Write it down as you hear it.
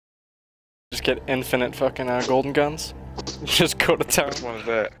just get infinite fucking golden guns. Just go to town. Which one is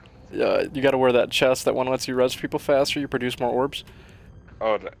that? You gotta wear that chest. That one lets you res people faster. You produce more orbs.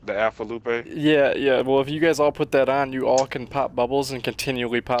 Oh, the Alpha Lupe? Yeah. Well, if you guys all put that on, you all can pop bubbles and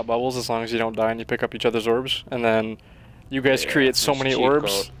continually pop bubbles as long as you don't die and you pick up each other's orbs. And then you guys create so many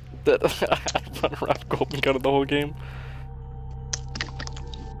orbs that I run around golden gun the whole game.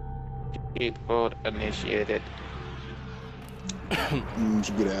 Cheat code initiated. Some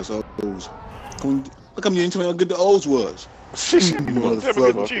good ass O's. How come you didn't tell me how good the O's was?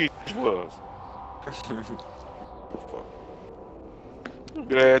 Motherfucker. Cheese was.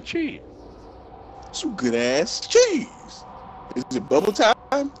 Good ass cheese. Some good ass cheese. Is it bubble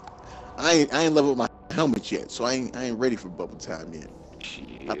time? I ain't leveled my helmet yet, so I ain't ready for bubble time yet. Shit,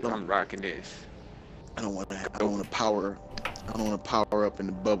 I'm rocking this. I don't want to power up in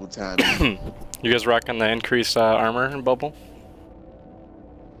the bubble time. You guys rocking the increased armor in bubble?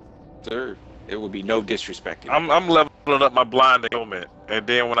 Sir, it would be no disrespect. I'm leveling up my blind helmet, and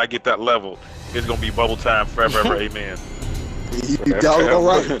then when I get that level, it's gonna be bubble time forever, ever, amen. You all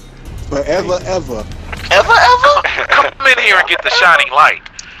right? Forever, ever. Ever? Come in here and get the shining light.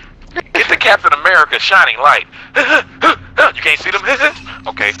 Get the Captain America shining light. You can't see them?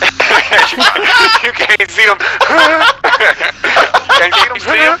 Okay. You can't see them. Can't see them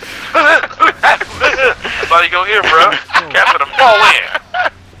still? That's all you gonna hear, bro. Captain America, fall in.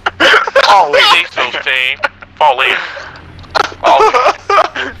 Fall in, these team. Fall in. Fall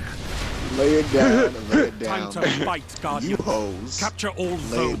in. Lay it down, lay it down. Time to fight, Guardian. You hoes. Capture all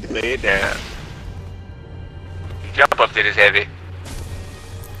zones. Lay it down. Jump up to this heavy.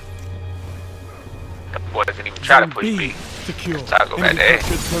 That boy doesn't even try to push B. Secure. So I go back to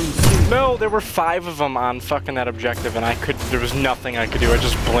A. No, there were 5 of them on fucking that objective, and there was nothing I could do. I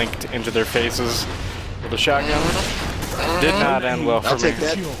just blinked into their faces with a shotgun. Did not end well for I'll me. take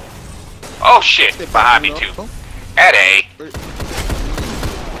that. Oh shit, behind me too. At A.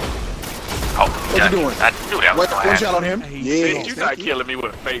 Oh, What you doing? I knew that was One gonna shot on happen. him. Yeah. Bitch, you not killing me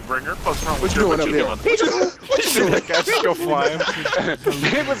with a fate bringer. What's wrong What with you doing up here? What you doing? Let's go flying.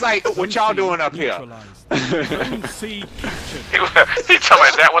 It was like, what y'all doing up here? Zone C captured. He told me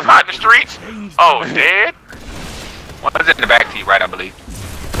that was hot in the streets. Oh, dead? One's in the back to you, right, I believe.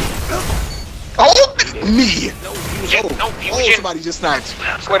 Oh, me. No Oh, fusion. somebody just sniped.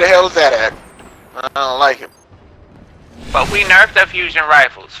 Where the hell is that at? I don't like it. But we nerfed the fusion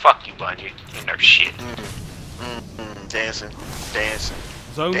rifles. Fuck you, Bungie. You nerf shit. Dancing.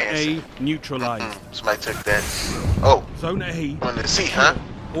 Zone Dancing. A neutralized. Somebody took that. Oh, Zone A. on the C, huh?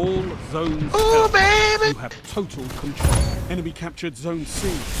 All zones Oh, held. baby. You have total control. Enemy captured Zone C.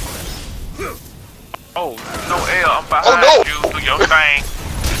 Oh, no L. I'm behind you. Do your thing.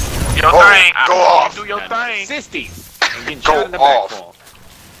 Your thing. Go off. Do your thing. Sistis. And getting Go shot in the off. backball.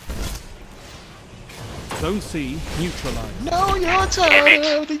 Zone C neutralized. No, you're Damn tired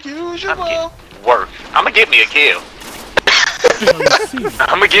it. of the I'm usual. getting work. I'm gonna get me a kill. Zone C.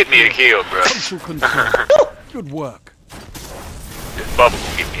 I'm gonna get me a kill, bro. Total control. Good work. This bubble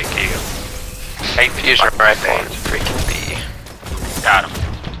will get me a kill. Hate the fusion right there. Freaking B. Got him.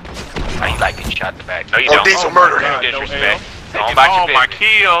 How you like getting shot in the back? No, you don't. diesel murder. No disrespect. Don't buy all my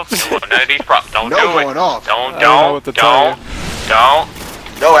kills. None of these props. Don't No do going it. off. Don't. know what to tell Don't.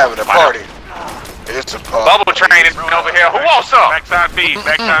 No having a party. It's a Bubble training over here. Who wants some? Backside B.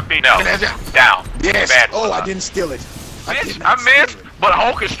 Backside B. No. Down. Yes. Bad Oh, I one. didn't steal it. Bitch, I missed. But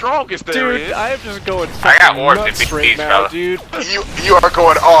Hulk is strongest there Dude, is. I am just going I got fucking orbs in nuts big right piece, now, fella. dude. You are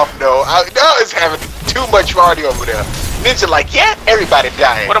going off, no. No is having too much party over there. Ninja like, yeah, everybody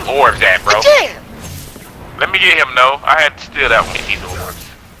dying. Where them orbs at, bro? Yeah. Let me get him, no. I had to steal that one. He's orbs.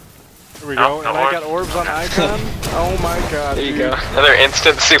 Here we go, No, and no I got orbs on Icon. Oh my god, There you dude. go. Another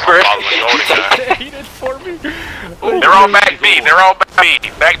instant super. Hate it for me. They're all back B. They're all back B.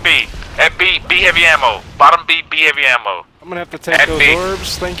 Back B. At B, B heavy ammo. Bottom B, B heavy ammo. I'm gonna have to take At those B.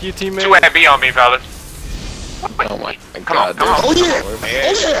 orbs. Thank you, teammate. 2 at B on me, fellas. Oh my Come on, god. come on. Oh yeah. Oh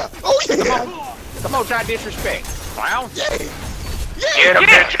yeah. Oh yeah. Come on, try disrespect. Clown. Yeah. Get him,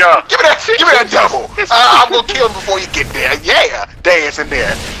 bitch up. Give me that double. I'm gonna kill him before you get there. Yeah. Dance in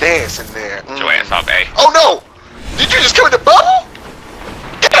there. Dance in there. Get your ass off, A. Oh no. Did you just come in the bubble?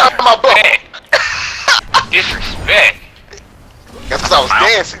 Get out of my bubble. Disrespect. That's because I was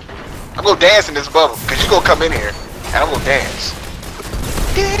dancing. I'm gonna dance in this bubble. Because you gonna come in here. And I'm gonna dance.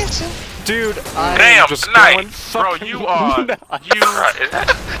 Dancing. Dude, I'm Damn, just nice. going Bro, fucking you are. nuts. Bro,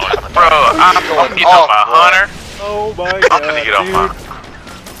 I'm getting on my hunter. Oh my I'm gonna get god, on my.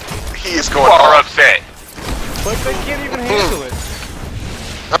 dude. He is You going are off. upset. But they can't even handle it.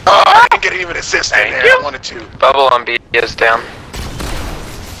 I didn't get even assist in Thank there. you. I wanted to. Bubble on B is down.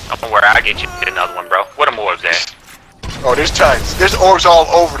 Don't worry, I'll get you another one, bro. Where the orbs at? Oh, there's tons. There's orbs all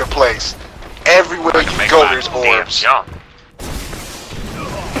over the place. Everywhere you go, there's orbs.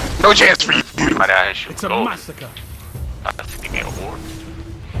 No chance for you. It's a massacre. Give me an orb.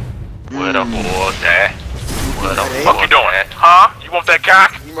 Where the orbs at? What the fuck you doing? Huh? You want that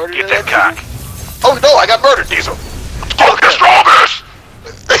cock? Get that cock. Oh no, I got murdered, Diesel. Strongest!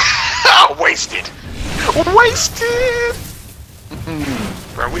 Wasted. Wasted.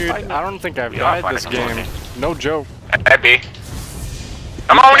 Bro, Dude, I don't think I've died this game. No joke. Hey, B.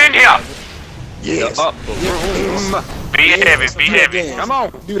 Come on in here. Yes. Be heavy, be heavy. Come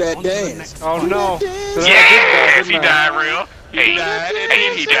on. Do that dance. Oh no. Yes, he died real. Hey,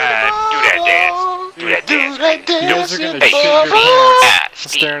 he died. Do that dance. Do that dance. You guys are gonna shit your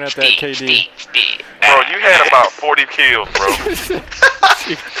pants staring at that KD. Bro, you had about 40 kills, bro.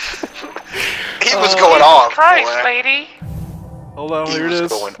 He was going off. Christ, lady. Hold on, He here it was is.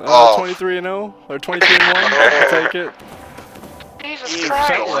 going off. 23-0 or 23-1. I'll take it. Jesus He Christ.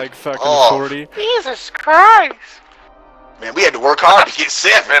 Felt like fucking off. 40. Jesus Christ. Man, we had to work hard to get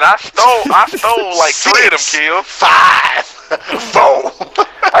 7. Man, I stole like 3 of them kills. 5. 4.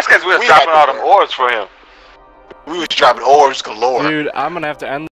 That's because we was dropping all them orbs for him. We was dropping orbs galore. Dude, I'm gonna have to end